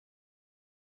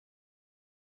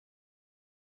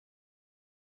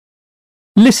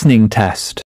Listening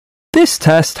test. This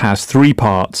test has 3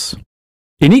 parts.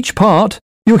 In each part,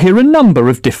 you'll hear a number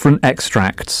of different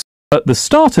extracts. At the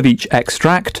start of each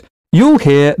extract, you'll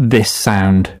hear this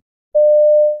sound.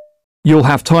 You'll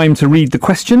have time to read the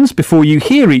questions before you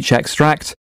hear each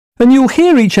extract, and you'll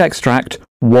hear each extract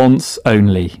once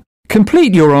only.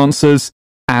 Complete your answers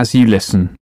as you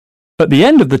listen. At the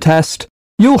end of the test,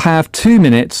 you'll have 2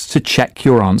 minutes to check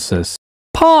your answers.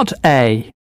 Part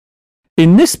A.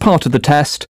 In this part of the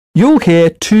test, you'll hear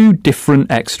 2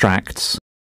 different extracts.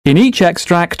 In each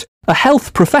extract, a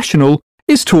health professional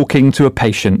is talking to a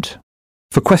patient.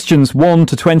 For questions 1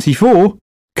 to 24,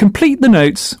 complete the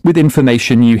notes with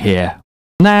information you hear.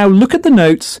 Now look at the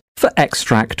notes for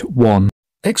Extract 1.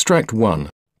 Extract 1,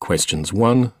 questions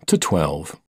 1 to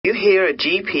 12. You hear a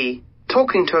GP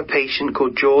talking to a patient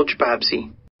called George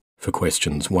Babsey. For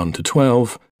questions 1 to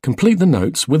 12, complete the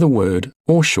notes with a word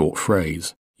or short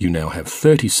phrase. You now have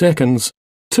 30 seconds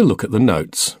to look at the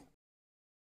notes.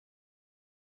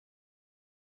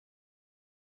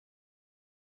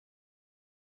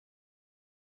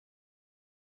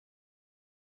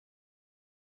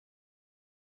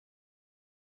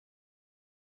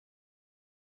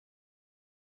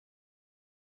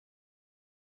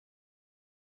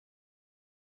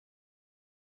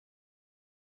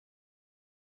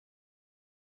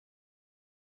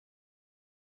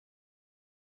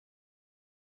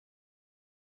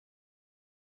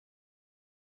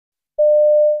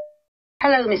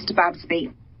 Hello, Mr.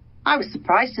 Babsby. I was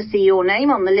surprised to see your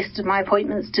name on the list of my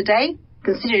appointments today,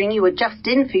 considering you were just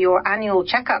in for your annual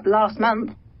checkup last month,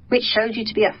 which showed you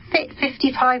to be a fit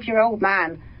 55-year-old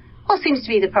man. What seems to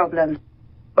be the problem?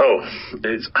 Oh,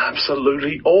 it's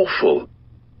absolutely awful.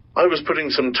 I was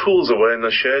putting some tools away in the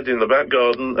shed in the back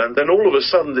garden, and then all of a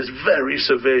sudden this very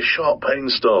severe sharp pain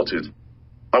started.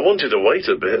 I wanted to wait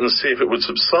a bit and see if it would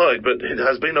subside, but it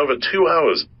has been over 2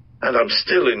 hours, and I'm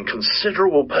still in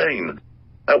considerable pain.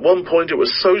 At one point it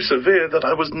was so severe that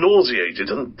I was nauseated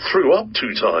and threw up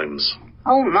 2 times.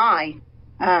 Oh my.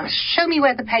 Show me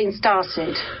where the pain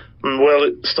started. Well,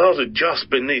 it started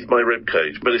just beneath my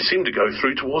ribcage, but it seemed to go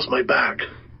through towards my back.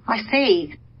 I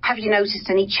see. Have you noticed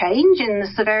any change in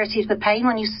the severity of the pain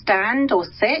when you stand or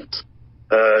sit?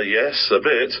 Yes, a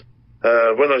bit.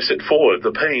 When I sit forward,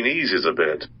 the pain eases a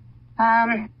bit.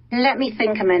 Let me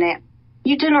think a minute.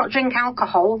 You do not drink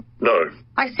alcohol? No.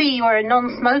 I see you are a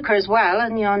non-smoker as well,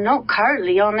 and you're not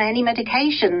currently on any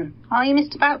medication. Are you,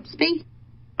 Mr. Babsby?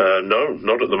 No,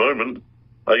 not at the moment.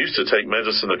 I used to take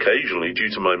medicine occasionally due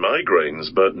to my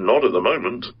migraines, but not at the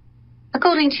moment.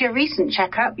 According to your recent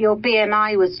checkup, your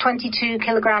BMI was 22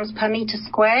 kilograms per metre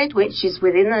squared, which is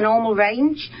within the normal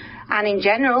range, and in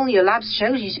general, your labs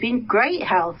showed you to be in great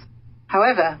health.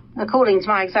 However, according to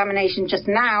my examination just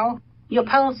now, your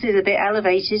pulse is a bit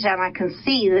elevated, and I can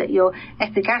see that your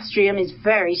epigastrium is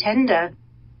very tender.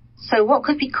 So what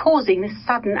could be causing this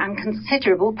sudden and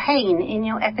considerable pain in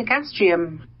your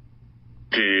epigastrium?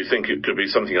 Do you think it could be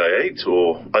something I ate,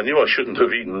 or I knew I shouldn't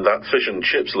have eaten that fish and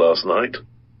chips last night?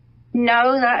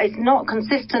 No, that is not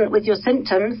consistent with your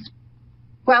symptoms.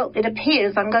 Well, it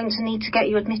appears I'm going to need to get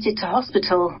you admitted to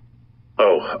hospital.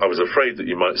 Oh, I was afraid that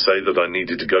you might say that I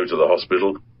needed to go to the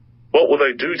hospital. What will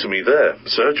they do to me there?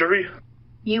 Surgery?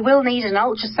 You will need an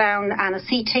ultrasound and a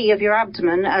CT of your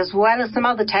abdomen, as well as some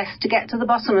other tests to get to the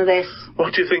bottom of this.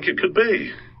 What do you think it could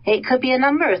be? It could be a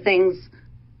number of things.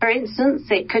 For instance,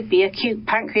 it could be acute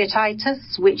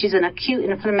pancreatitis, which is an acute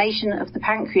inflammation of the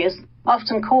pancreas,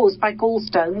 often caused by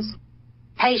gallstones.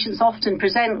 Patients often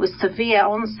present with severe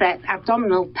onset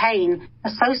abdominal pain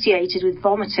associated with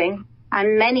vomiting,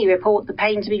 and many report the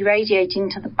pain to be radiating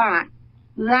to the back.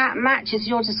 That matches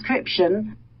your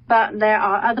description, but there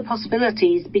are other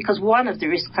possibilities because one of the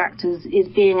risk factors is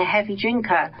being a heavy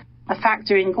drinker, a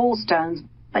factor in gallstones,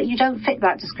 but you don't fit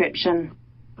that description.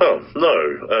 Oh,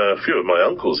 no. A few of my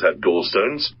uncles had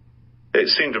gallstones. It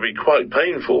seemed to be quite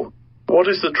painful. What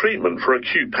is the treatment for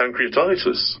acute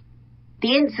pancreatitis?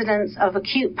 The incidence of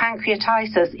acute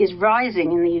pancreatitis is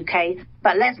rising in the UK,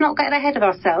 but let's not get ahead of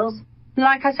ourselves.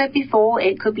 Like I said before,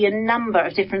 it could be a number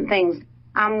of different things,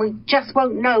 and we just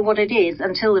won't know what it is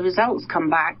until the results come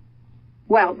back.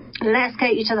 Well, let's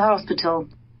get you to the hospital.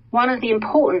 One of the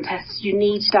important tests you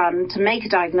need done to make a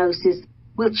diagnosis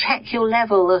will check your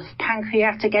level of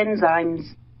pancreatic enzymes.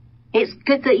 It's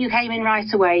good that you came in right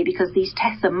away because these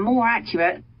tests are more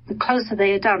accurate the closer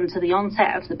they are done to the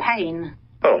onset of the pain.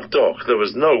 Oh, Doc, there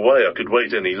was no way I could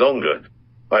wait any longer.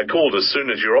 I called as soon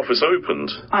as your office opened.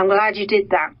 I'm glad you did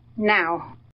that.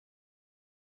 Now.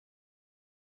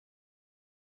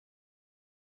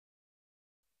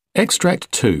 Extract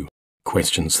 2,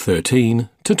 Questions 13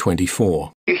 to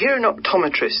 24. You hear an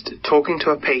optometrist talking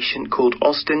to a patient called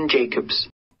Austin Jacobs.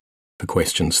 For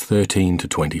questions 13 to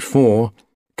 24,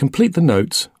 complete the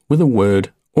notes with a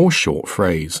word or short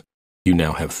phrase. You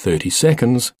now have 30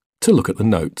 seconds to look at the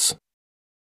notes.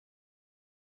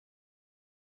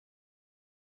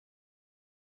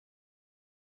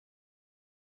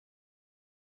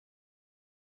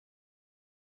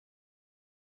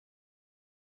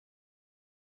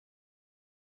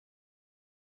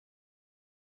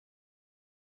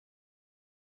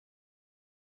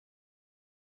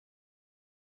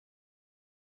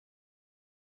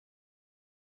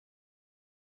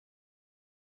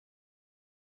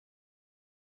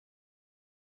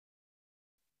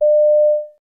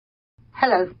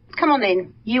 Hello. Come on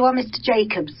in. You are Mr.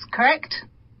 Jacobs, correct?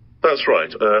 That's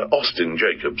right, Austin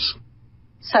Jacobs.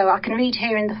 So I can read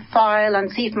here in the file and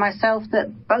see for myself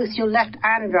that both your left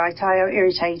and right eye are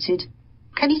irritated.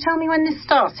 Can you tell me when this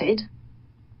started?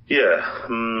 Yeah,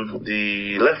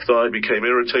 the left eye became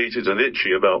irritated and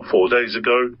itchy about 4 days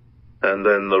ago, and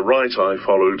then the right eye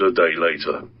followed a day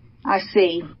later. I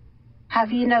see. Have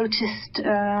you noticed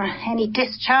any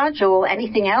discharge or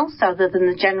anything else other than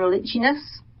the general itchiness?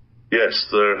 Yes,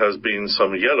 there has been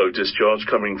some yellow discharge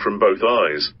coming from both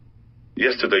eyes.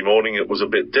 Yesterday morning it was a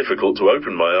bit difficult to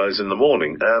open my eyes in the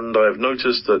morning, and I have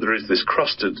noticed that there is this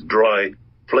crusted, dry,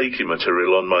 flaky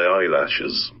material on my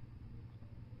eyelashes.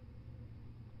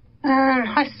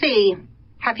 I see.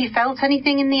 Have you felt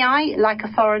anything in the eye, like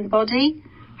a foreign body?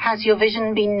 Has your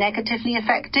vision been negatively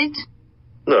affected?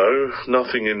 No,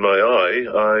 nothing in my eye.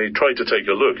 I tried to take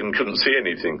a look and couldn't see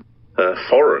anything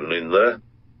foreign in there.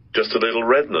 Just a little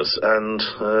redness and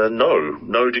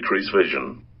no decreased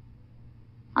vision.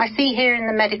 I see here in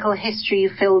the medical history you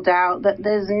filled out that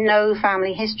there's no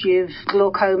family history of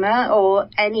glaucoma or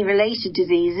any related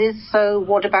diseases, so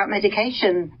what about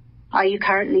medication? Are you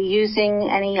currently using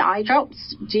any eye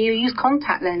drops? Do you use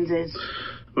contact lenses?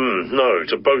 No,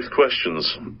 to both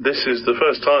questions. This is the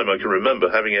first time I can remember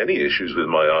having any issues with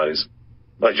my eyes.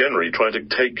 I generally try to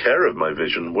take care of my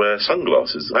vision, wear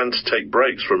sunglasses, and take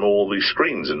breaks from all the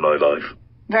screens in my life.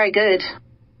 Very good.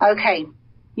 Okay.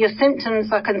 Your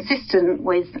symptoms are consistent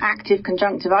with active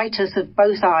conjunctivitis of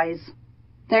both eyes.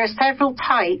 There are several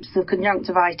types of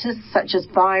conjunctivitis, such as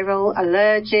viral,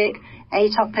 allergic,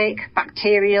 atopic,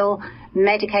 bacterial,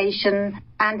 medication,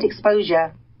 and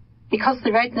exposure. Because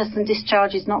the redness and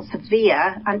discharge is not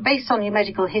severe, and based on your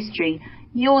medical history,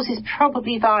 yours is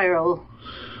probably viral.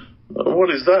 What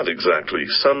is that exactly?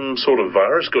 Some sort of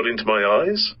virus got into my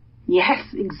eyes? Yes,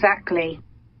 exactly.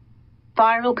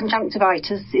 Viral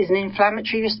conjunctivitis is an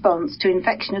inflammatory response to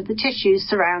infection of the tissues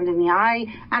surrounding the eye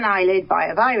and eyelid by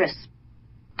a virus.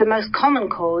 The most common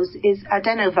cause is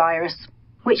adenovirus,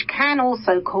 which can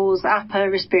also cause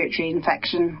upper respiratory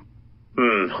infection.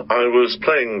 I was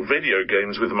playing video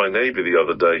games with my neighbour the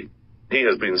other day. He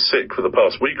has been sick for the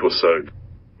past week or so.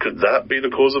 Could that be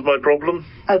the cause of my problem?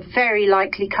 A very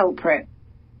likely culprit.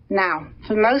 Now,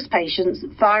 for most patients,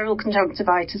 viral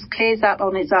conjunctivitis clears up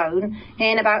on its own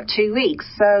in about 2 weeks,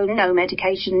 so no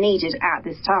medication needed at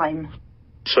this time.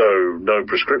 So, no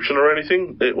prescription or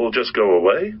anything? It will just go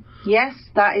away? Yes,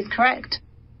 that is correct.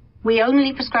 We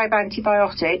only prescribe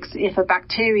antibiotics if a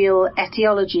bacterial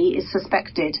etiology is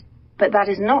suspected, but that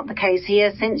is not the case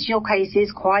here since your case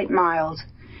is quite mild.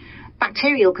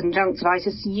 Bacterial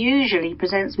conjunctivitis usually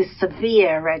presents with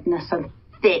severe redness and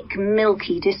thick,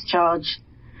 milky discharge.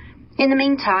 In the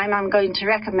meantime, I'm going to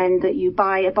recommend that you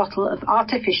buy a bottle of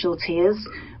artificial tears,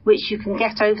 which you can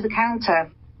get over the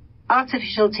counter.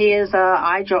 Artificial tears are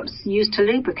eye drops used to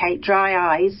lubricate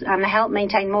dry eyes and help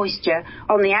maintain moisture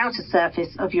on the outer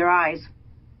surface of your eyes.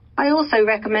 I also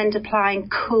recommend applying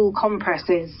cool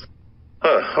compresses.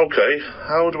 Okay.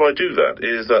 How do I do that?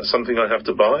 Is that something I have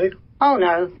to buy? Oh,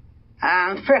 no.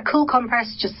 For a cool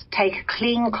compress, just take a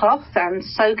clean cloth and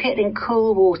soak it in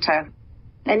cool water.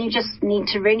 Then you just need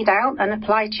to wring it out and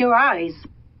apply it to your eyes.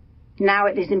 Now,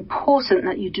 it is important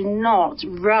that you do not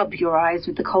rub your eyes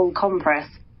with the cold compress.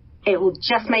 It will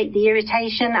just make the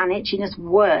irritation and itchiness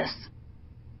worse.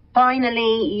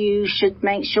 Finally, you should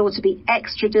make sure to be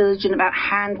extra diligent about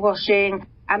hand washing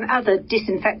and other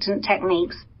disinfectant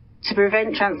techniques to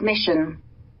prevent transmission.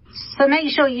 So make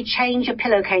sure you change your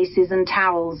pillowcases and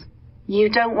towels. You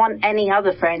don't want any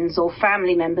other friends or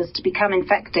family members to become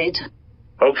infected.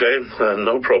 Okay,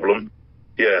 no problem.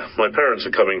 Yeah, my parents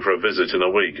are coming for a visit in a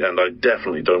week, and I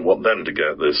definitely don't want them to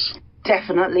get this.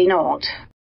 Definitely not.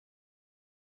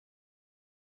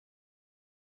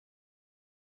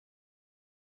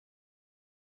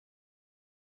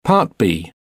 Part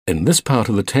B. In this part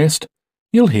of the test,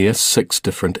 you'll hear 6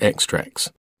 different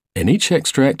extracts. In each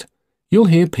extract, You'll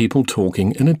hear people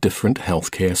talking in a different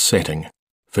healthcare setting.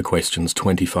 For questions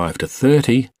 25 to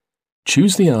 30,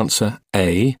 choose the answer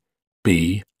A,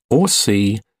 B, or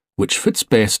C, which fits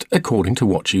best according to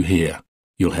what you hear.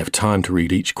 You'll have time to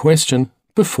read each question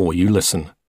before you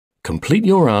listen. Complete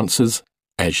your answers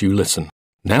as you listen.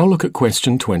 Now look at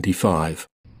question 25.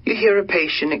 You hear a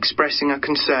patient expressing a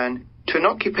concern to an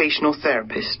occupational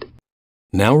therapist.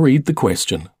 Now read the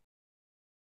question.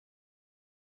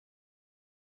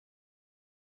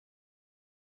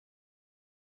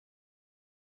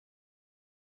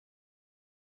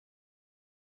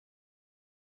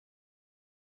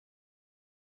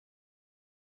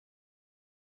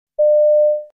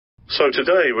 So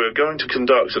today we're going to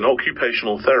conduct an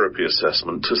occupational therapy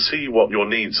assessment to see what your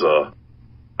needs are.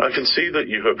 I can see that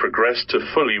you have progressed to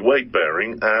fully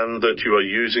weight-bearing and that you are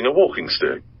using a walking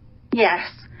stick. Yes,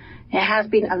 it has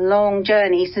been a long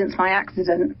journey since my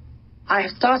accident. I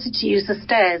have started to use the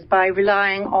stairs by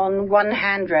relying on one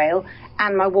handrail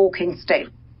and my walking stick.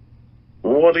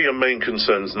 What are your main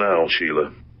concerns now,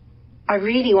 Sheila? I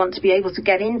really want to be able to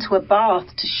get into a bath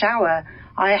to shower.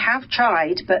 I have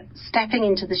tried, but stepping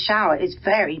into the shower is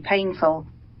very painful.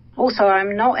 Also,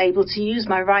 I'm not able to use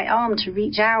my right arm to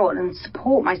reach out and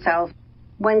support myself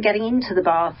when getting into the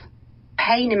bath.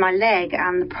 Pain in my leg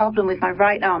and the problem with my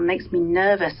right arm makes me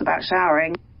nervous about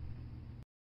showering.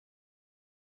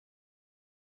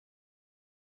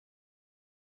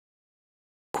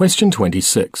 Question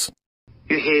 26.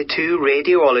 You hear two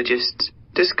radiologists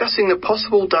discussing the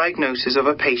possible diagnosis of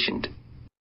a patient.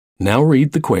 Now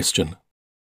read the question.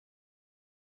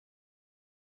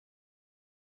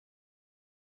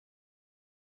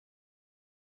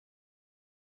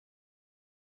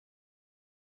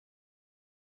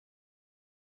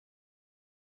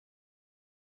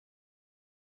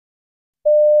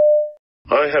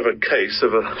 I have a case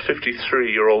of a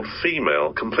 53-year-old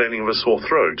female complaining of a sore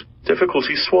throat,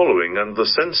 difficulty swallowing and the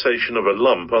sensation of a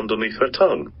lump underneath her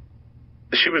tongue.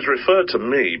 She was referred to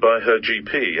me by her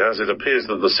GP as it appears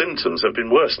that the symptoms have been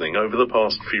worsening over the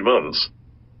past few months.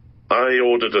 I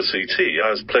ordered a CT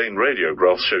as plain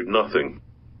radiographs showed nothing.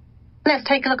 Let's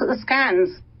take a look at the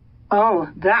scans. Oh,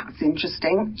 that's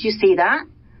interesting. Do you see that?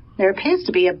 There appears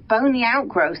to be a bony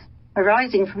outgrowth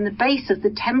arising from the base of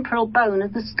the temporal bone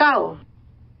of the skull.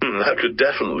 That could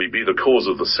definitely be the cause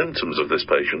of the symptoms of this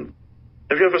patient.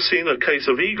 Have you ever seen a case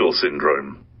of Eagle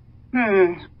syndrome?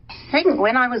 I think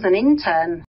when I was an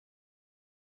intern.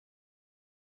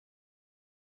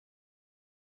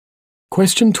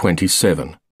 Question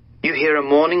 27. You hear a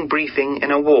morning briefing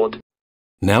in a ward.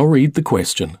 Now read the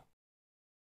question.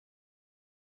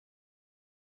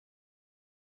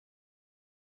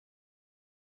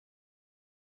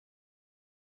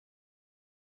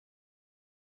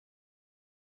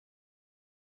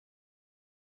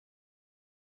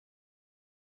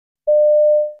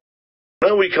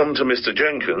 Now we come to Mr.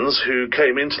 Jenkins, who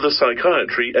came into the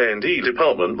psychiatry A&E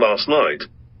department last night.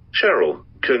 Cheryl,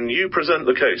 can you present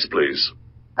the case, please?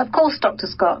 Of course, Dr.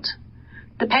 Scott.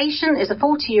 The patient is a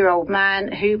 40-year-old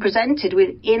man who presented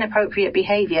with inappropriate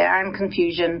behaviour and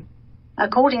confusion.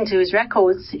 According to his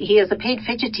records, he has appeared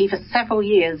fidgety for several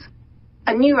years.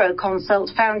 A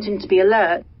neuroconsult found him to be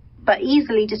alert, but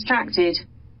easily distracted.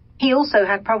 He also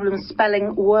had problems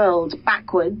spelling world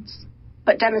backwards,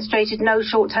 but demonstrated no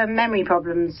short-term memory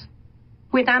problems.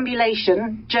 With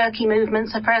ambulation, jerky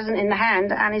movements are present in the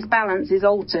hand and his balance is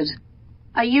altered.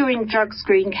 A urine drug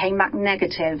screen came back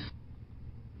negative.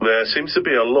 There seems to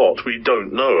be a lot we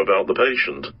don't know about the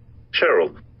patient.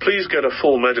 Cheryl, please get a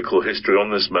full medical history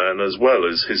on this man as well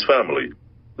as his family.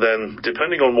 Then,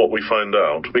 depending on what we find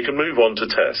out, we can move on to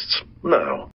tests.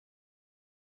 Now.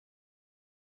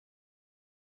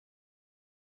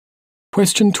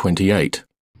 Question 28.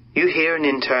 You hear an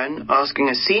intern asking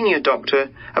a senior doctor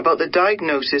about the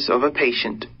diagnosis of a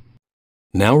patient.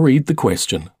 Now read the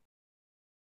question.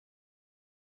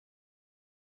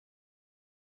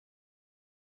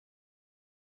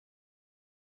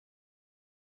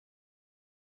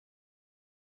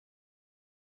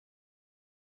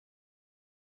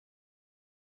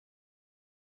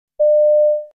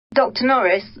 Dr.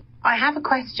 Norris, I have a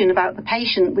question about the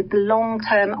patient with the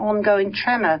long-term ongoing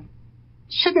tremor.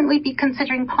 Shouldn't we be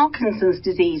considering Parkinson's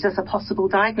disease as a possible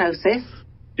diagnosis?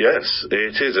 Yes,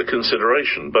 it is a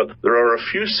consideration, but there are a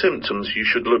few symptoms you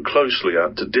should look closely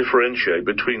at to differentiate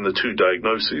between the two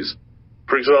diagnoses.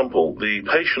 For example, the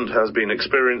patient has been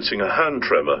experiencing a hand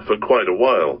tremor for quite a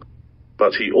while,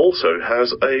 but he also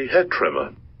has a head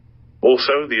tremor.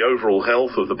 Also, the overall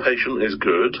health of the patient is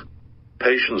good.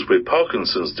 Patients with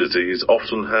Parkinson's disease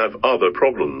often have other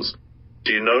problems.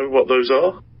 Do you know what those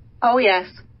are? Oh, yes.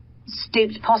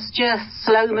 stooped posture,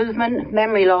 slow movement,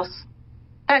 memory loss.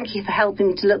 Thank you for helping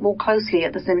me to look more closely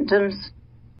at the symptoms.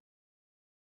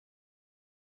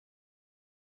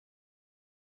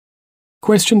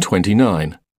 Question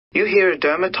 29. You hear a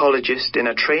dermatologist in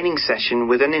a training session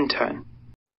with an intern.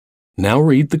 Now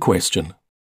read the question.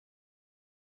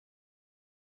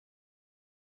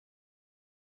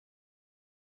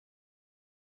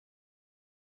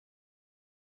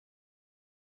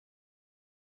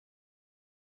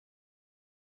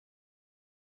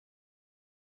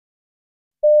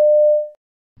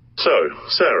 So,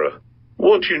 Sarah,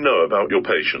 what do you know about your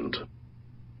patient?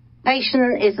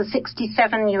 Patient is a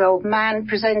 67-year-old man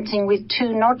presenting with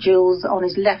 2 nodules on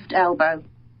his left elbow.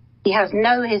 He has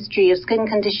no history of skin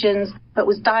conditions, but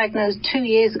was diagnosed 2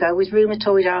 years ago with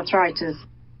rheumatoid arthritis,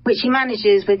 which he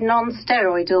manages with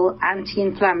non-steroidal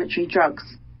anti-inflammatory drugs.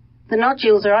 The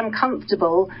nodules are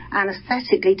uncomfortable and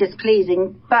aesthetically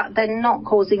displeasing, but they're not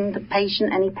causing the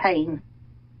patient any pain.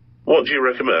 What do you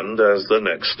recommend as the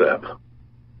next step?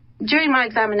 During my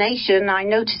examination, I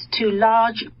noticed 2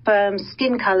 large, firm,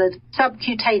 skin-coloured,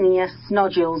 subcutaneous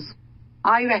nodules.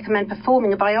 I recommend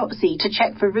performing a biopsy to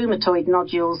check for rheumatoid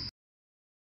nodules.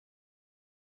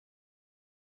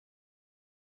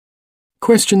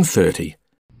 Question 30.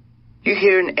 You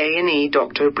hear an A&E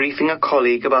doctor briefing a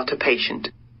colleague about a patient.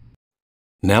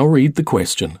 Now read the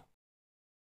question.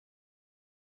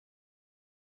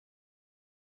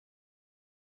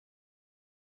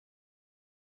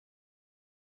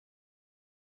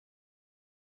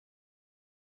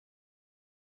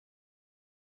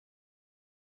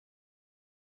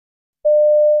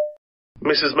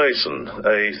 Mrs. Mason,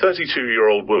 a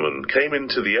 32-year-old woman, came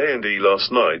into the A&E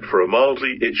last night for a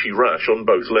mildly itchy rash on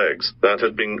both legs that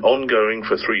had been ongoing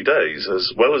for 3 days,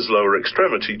 as well as lower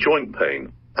extremity joint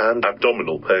pain and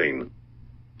abdominal pain.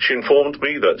 She informed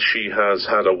me that she has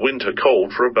had a winter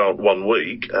cold for about 1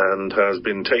 week and has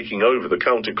been taking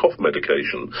over-the-counter cough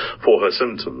medication for her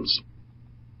symptoms.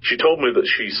 She told me that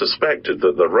she suspected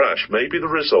that the rash may be the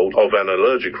result of an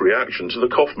allergic reaction to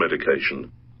the cough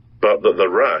medication, but that the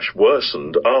rash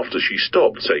worsened after she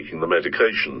stopped taking the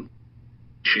medication.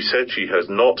 She said she has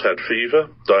not had fever,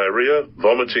 diarrhea,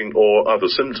 vomiting or other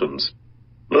symptoms.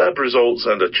 Lab results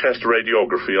and a chest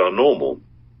radiography are normal.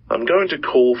 I'm going to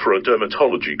call for a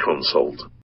dermatology consult.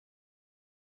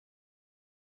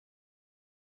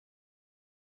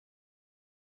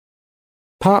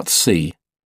 Part C.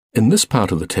 In this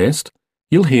part of the test,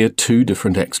 you'll hear 2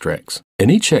 different extracts. In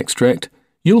each extract,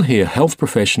 you'll hear health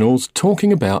professionals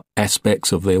talking about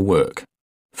aspects of their work.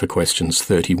 For questions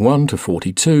 31 to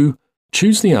 42,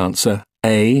 choose the answer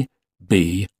A,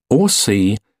 B, or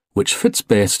C, which fits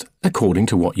best according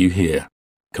to what you hear.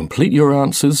 Complete your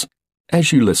answers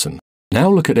as you listen. Now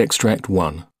look at Extract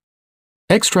 1.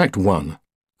 Extract 1,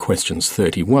 questions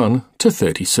 31 to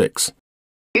 36.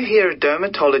 You hear a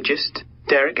dermatologist,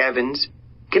 Derek Evans,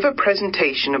 give a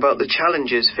presentation about the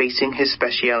challenges facing his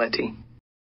speciality.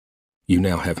 You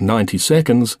now have 90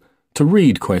 seconds to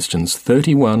read questions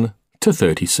 31 to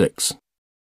 36.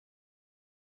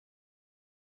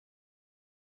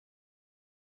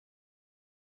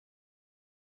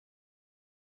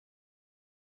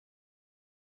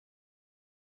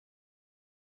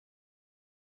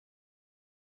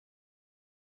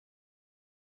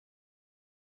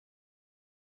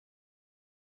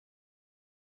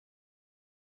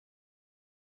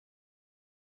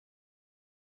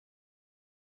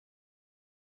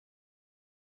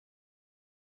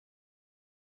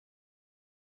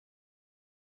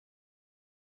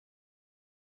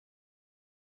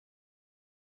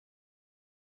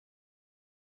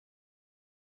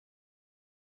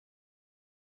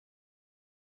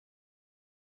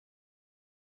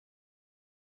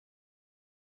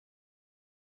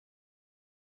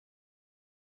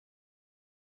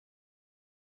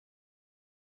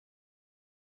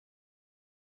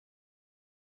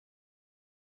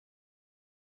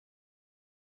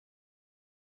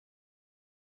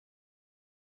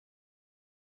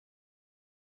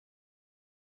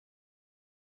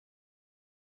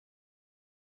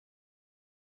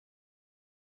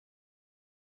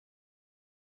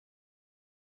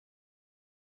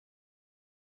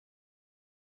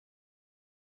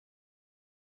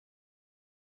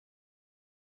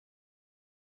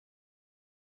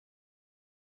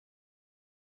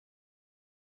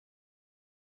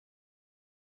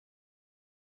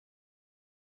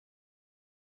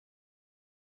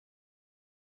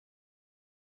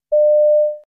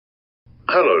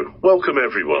 Hello, welcome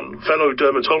everyone, fellow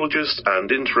dermatologists and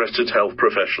interested health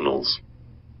professionals.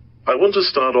 I want to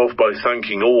start off by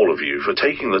thanking all of you for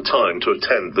taking the time to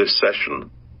attend this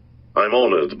session. I'm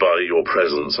honoured by your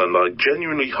presence, and I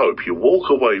genuinely hope you walk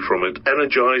away from it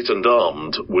energised and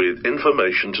armed with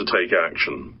information to take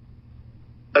action.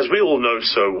 As we all know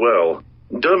so well,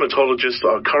 dermatologists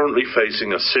are currently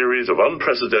facing a series of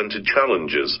unprecedented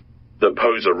challenges that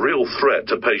pose a real threat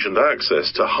to patient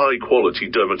access to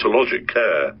high-quality dermatologic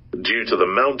care due to the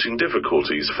mounting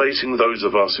difficulties facing those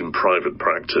of us in private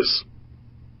practice.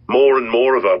 More and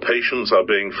more of our patients are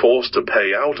being forced to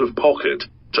pay out of pocket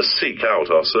to seek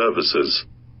out our services,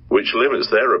 which limits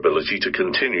their ability to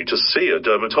continue to see a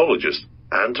dermatologist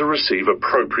and to receive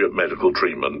appropriate medical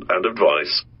treatment and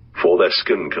advice for their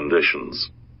skin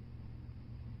conditions.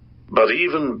 But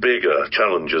even bigger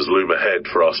challenges loom ahead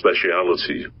for our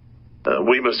speciality.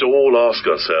 We must all ask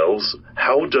ourselves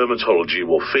how dermatology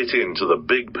will fit into the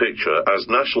big picture as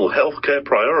national healthcare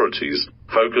priorities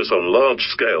focus on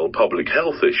large-scale public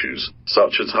health issues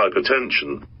such as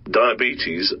hypertension,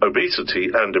 diabetes, obesity,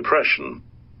 and depression.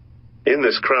 In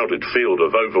this crowded field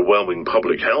of overwhelming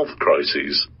public health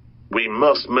crises, we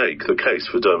must make the case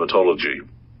for dermatology.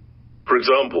 For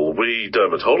example, we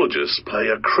dermatologists play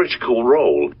a critical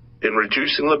role in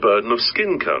reducing the burden of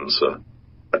skin cancer,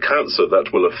 a cancer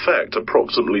that will affect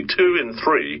approximately 2 in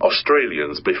 3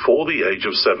 Australians before the age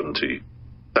of 70,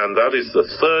 and that is the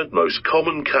third most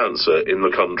common cancer in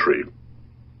the country.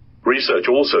 Research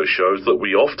also shows that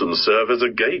we often serve as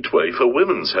a gateway for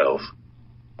women's health.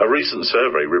 A recent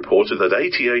survey reported that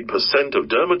 88% of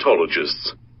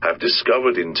dermatologists have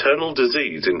discovered internal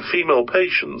disease in female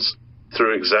patients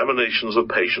through examinations of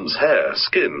patients' hair,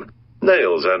 skin,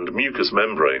 nails, and mucous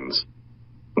membranes.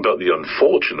 But the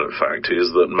unfortunate fact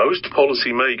is that most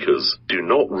policymakers do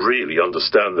not really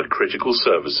understand the critical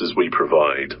services we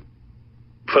provide.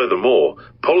 Furthermore,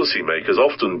 policymakers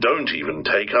often don't even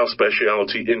take our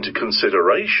speciality into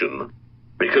consideration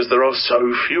because there are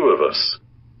so few of us.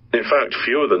 In fact,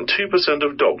 fewer than 2%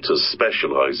 of doctors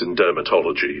specialize in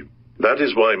dermatology. That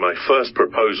is why my first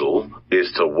proposal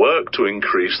is to work to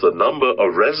increase the number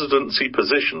of residency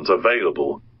positions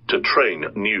available to train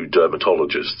new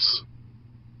dermatologists.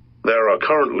 There are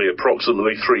currently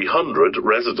approximately 300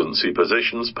 residency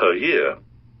positions per year,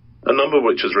 a number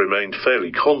which has remained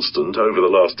fairly constant over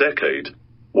the last decade,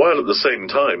 while at the same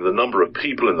time the number of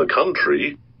people in the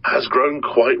country has grown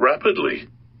quite rapidly.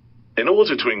 In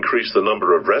order to increase the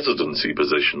number of residency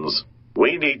positions,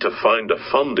 we need to find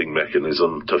a funding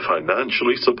mechanism to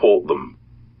financially support them.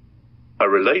 A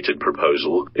related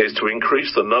proposal is to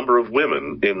increase the number of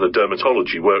women in the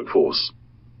dermatology workforce.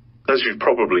 As you've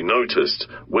probably noticed,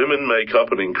 women make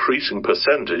up an increasing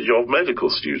percentage of medical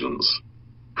students.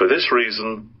 For this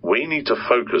reason, we need to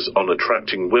focus on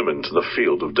attracting women to the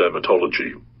field of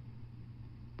dermatology.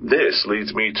 This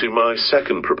leads me to my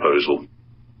second proposal,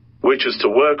 which is to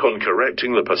work on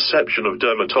correcting the perception of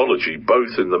dermatology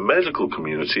both in the medical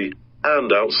community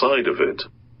and outside of it.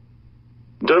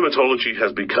 Dermatology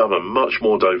has become a much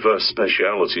more diverse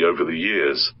speciality over the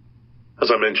years. As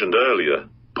I mentioned earlier,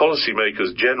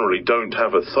 policymakers generally don't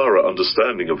have a thorough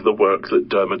understanding of the work that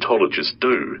dermatologists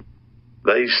do.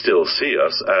 They still see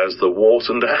us as the wart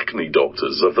and acne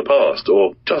doctors of the past,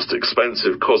 or just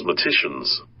expensive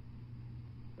cosmeticians.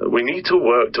 We need to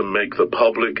work to make the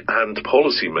public and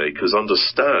policymakers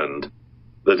understand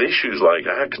that issues like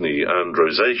acne and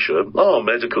rosacea are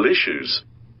medical issues,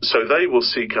 so they will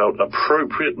seek out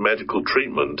appropriate medical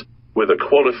treatment with a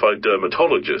qualified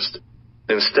dermatologist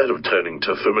instead of turning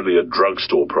to familiar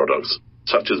drugstore products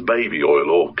such as baby oil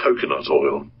or coconut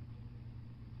oil.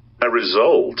 A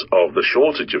result of the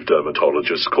shortage of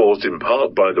dermatologists caused in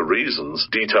part by the reasons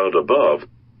detailed above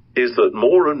is that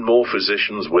more and more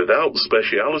physicians without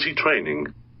specialty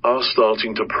training are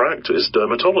starting to practice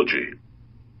dermatology.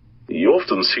 You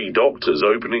often see doctors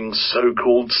opening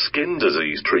so-called skin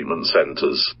disease treatment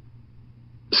centers.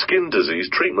 Skin disease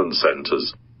treatment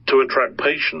centers to attract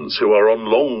patients who are on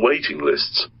long waiting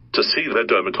lists to see their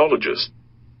dermatologist.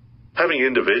 Having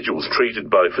individuals treated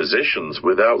by physicians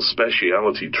without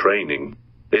specialty training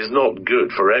is not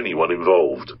good for anyone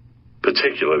involved,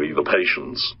 particularly the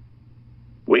patients.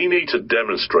 We need to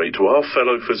demonstrate to our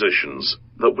fellow physicians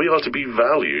that we are to be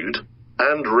valued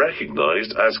and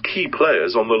recognized as key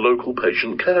players on the local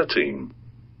patient care team.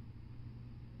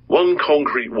 One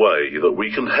concrete way that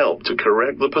we can help to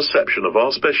correct the perception of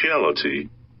our speciality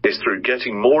is through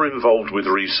getting more involved with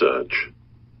research.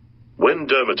 When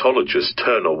dermatologists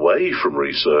turn away from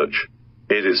research,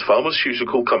 it is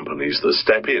pharmaceutical companies that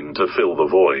step in to fill the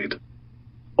void.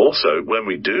 Also, when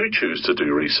we do choose to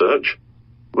do research,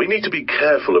 we need to be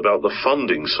careful about the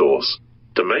funding source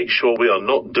to make sure we are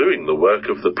not doing the work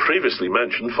of the previously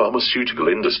mentioned pharmaceutical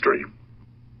industry.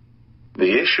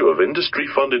 The issue of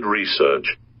industry-funded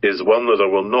research is one that I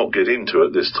will not get into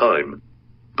at this time,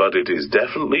 but it is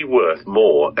definitely worth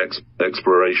more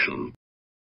exploration.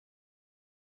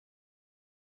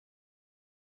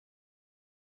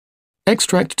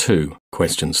 Extract 2,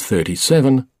 questions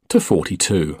 37 to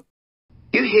 42.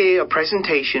 You hear a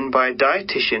presentation by a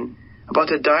dietitian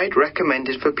about a diet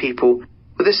recommended for people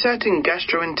with a certain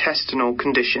gastrointestinal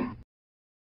condition.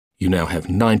 You now have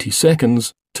 90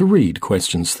 seconds to read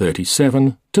questions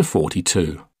 37 to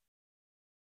 42.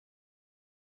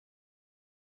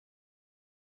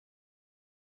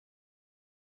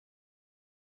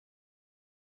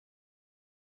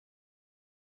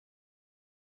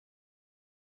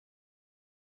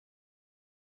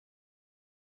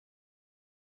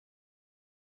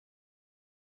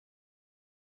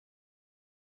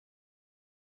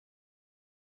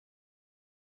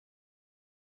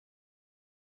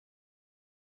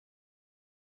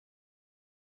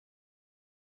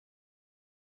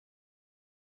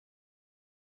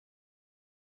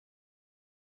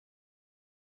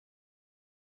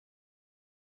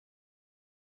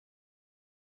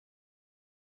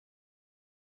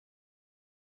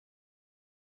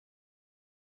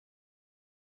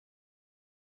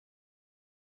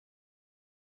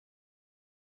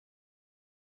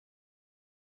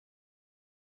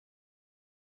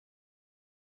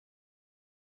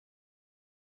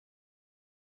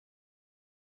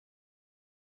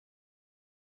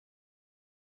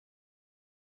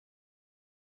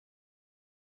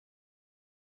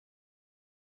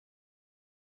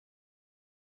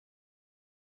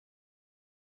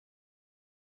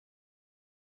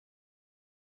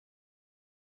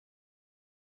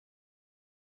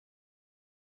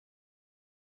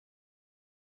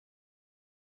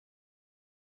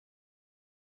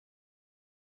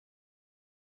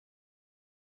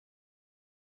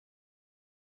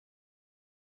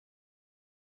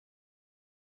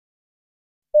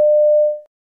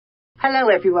 Hello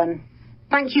everyone.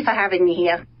 Thank you for having me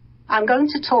here. I'm going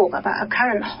to talk about a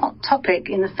current hot topic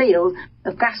in the field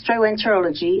of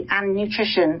gastroenterology and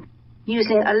nutrition,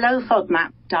 using a low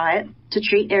FODMAP diet to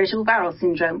treat irritable bowel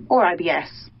syndrome, or IBS.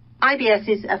 IBS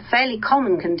is a fairly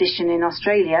common condition in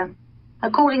Australia.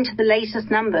 According to the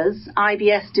latest numbers,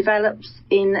 IBS develops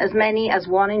in as many as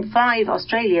 1 in 5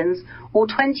 Australians, or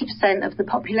 20% of the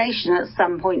population at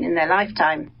some point in their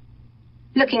lifetime.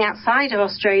 Looking outside of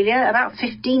Australia, about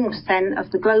 15%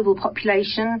 of the global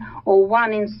population, or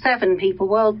 1 in 7 people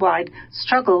worldwide,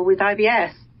 struggle with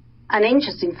IBS. An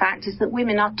interesting fact is that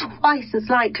women are twice as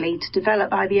likely to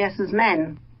develop IBS as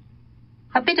men.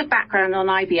 A bit of background on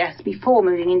IBS before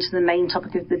moving into the main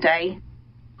topic of the day.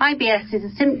 IBS is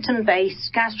a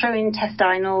symptom-based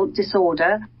gastrointestinal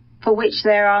disorder for which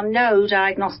there are no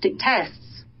diagnostic tests.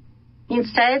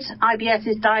 Instead, IBS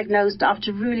is diagnosed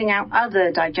after ruling out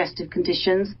other digestive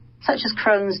conditions such as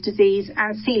Crohn's disease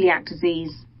and celiac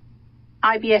disease.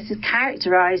 IBS is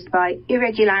characterized by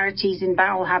irregularities in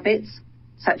bowel habits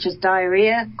such as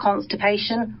diarrhea,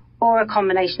 constipation, or a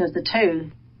combination of the two.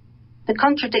 The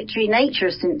contradictory nature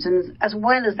of symptoms, as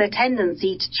well as their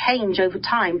tendency to change over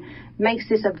time, makes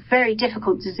this a very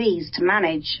difficult disease to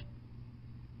manage.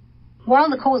 While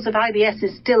the cause of IBS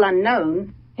is still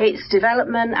unknown, its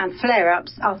development and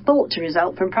flare-ups are thought to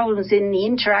result from problems in the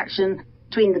interaction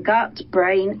between the gut,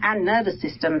 brain, and nervous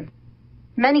system.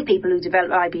 Many people who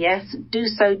develop IBS do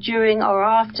so during or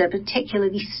after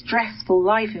particularly stressful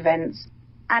life events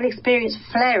and experience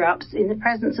flare-ups in the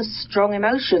presence of strong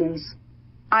emotions.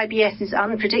 IBS is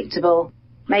unpredictable,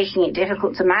 making it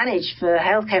difficult to manage for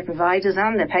healthcare providers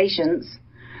and their patients.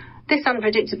 This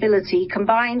unpredictability,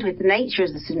 combined with the nature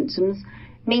of the symptoms,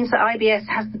 means that IBS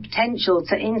has the potential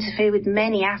to interfere with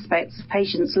many aspects of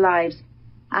patients' lives,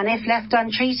 and if left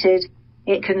untreated,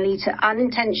 it can lead to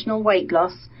unintentional weight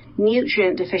loss,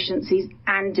 nutrient deficiencies,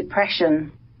 and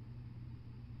depression.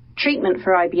 Treatment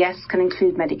for IBS can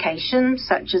include medications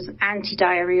such as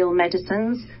antidiarrheal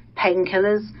medicines,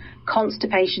 painkillers,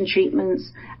 constipation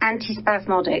treatments,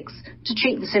 antispasmodics to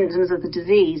treat the symptoms of the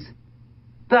disease.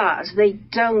 But they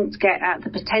don't get at the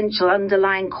potential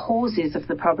underlying causes of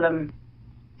the problem.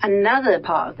 Another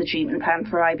part of the treatment plan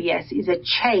for IBS is a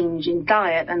change in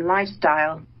diet and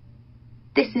lifestyle.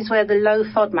 This is where the low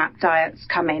FODMAP diets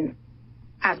come in.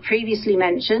 As previously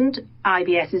mentioned,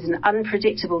 IBS is an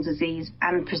unpredictable disease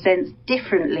and presents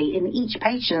differently in each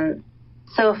patient,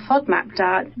 so a FODMAP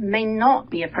diet may not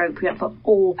be appropriate for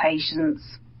all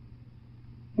patients.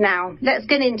 Now, let's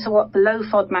get into what the low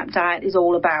FODMAP diet is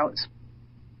all about.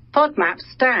 FODMAP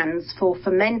stands for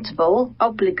fermentable,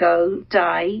 oligo,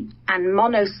 di, and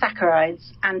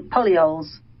monosaccharides and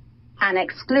polyols, and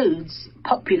excludes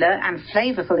popular and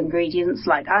flavorful ingredients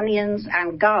like onions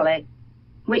and garlic.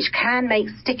 which can make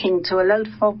sticking to a low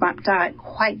FODMAP diet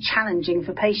quite challenging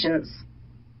for patients.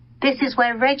 This is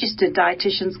where registered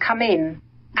dietitians come in,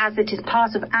 as it is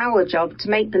part of our job to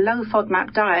make the low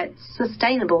FODMAP diet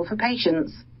sustainable for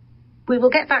patients. We will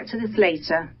get back to this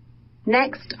later.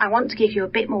 Next, I want to give you a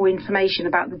bit more information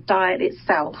about the diet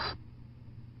itself.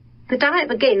 The diet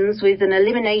begins with an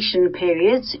elimination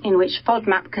period in which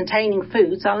FODMAP-containing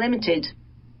foods are limited.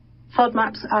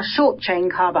 FODMAPs are short-chain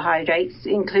carbohydrates,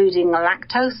 including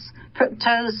lactose,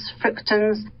 fructose,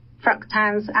 fructans,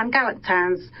 fructans, and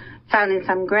galactans, found in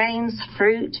some grains,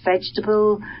 fruit,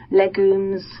 vegetable,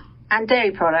 legumes, and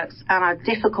dairy products, and are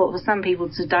difficult for some people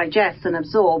to digest and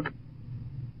absorb.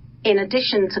 In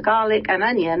addition to garlic and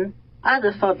onion,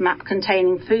 other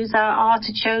FODMAP-containing foods are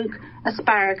artichoke,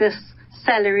 asparagus,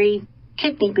 celery,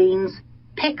 kidney beans,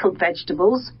 pickled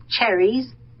vegetables,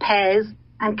 cherries, pears,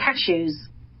 and cashews.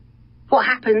 What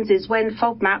happens is when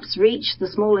FODMAPs reach the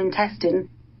small intestine,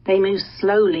 they move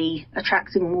slowly,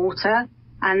 attracting water,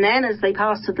 and then as they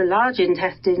pass to the large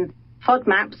intestine,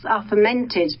 FODMAPs are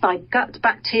fermented by gut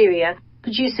bacteria,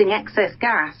 producing excess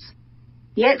gas.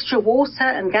 The extra water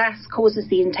and gas causes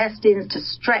the intestines to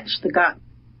stretch the gut,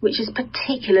 which is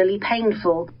particularly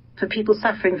painful for people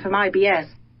suffering from IBS,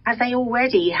 as they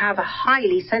already have a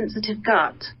highly sensitive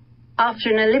gut. After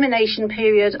an elimination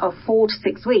period of 4 to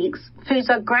 6 weeks, foods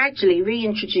are gradually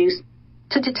reintroduced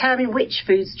to determine which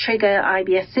foods trigger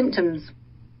IBS symptoms.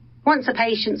 Once a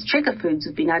patient's trigger foods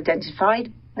have been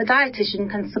identified, a dietitian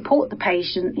can support the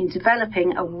patient in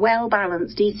developing a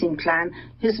well-balanced eating plan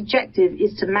whose objective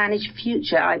is to manage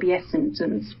future IBS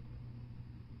symptoms.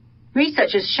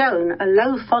 Research has shown a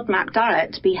low FODMAP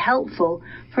diet to be helpful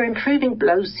for improving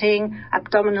bloating,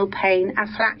 abdominal pain, and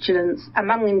flatulence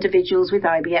among individuals with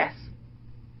IBS.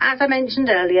 As I mentioned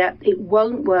earlier, it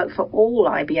won't work for all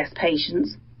IBS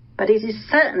patients, but it is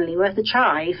certainly worth a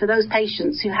try for those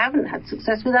patients who haven't had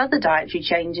success with other dietary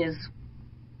changes.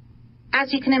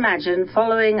 As you can imagine,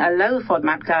 following a low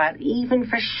FODMAP diet, even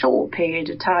for a short period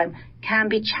of time, can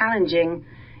be challenging,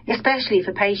 especially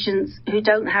for patients who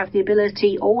don't have the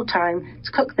ability or time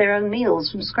to cook their own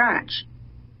meals from scratch.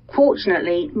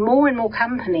 Fortunately, more and more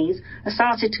companies have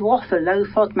started to offer low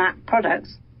FODMAP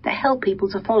products that help people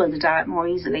to follow the diet more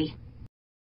easily.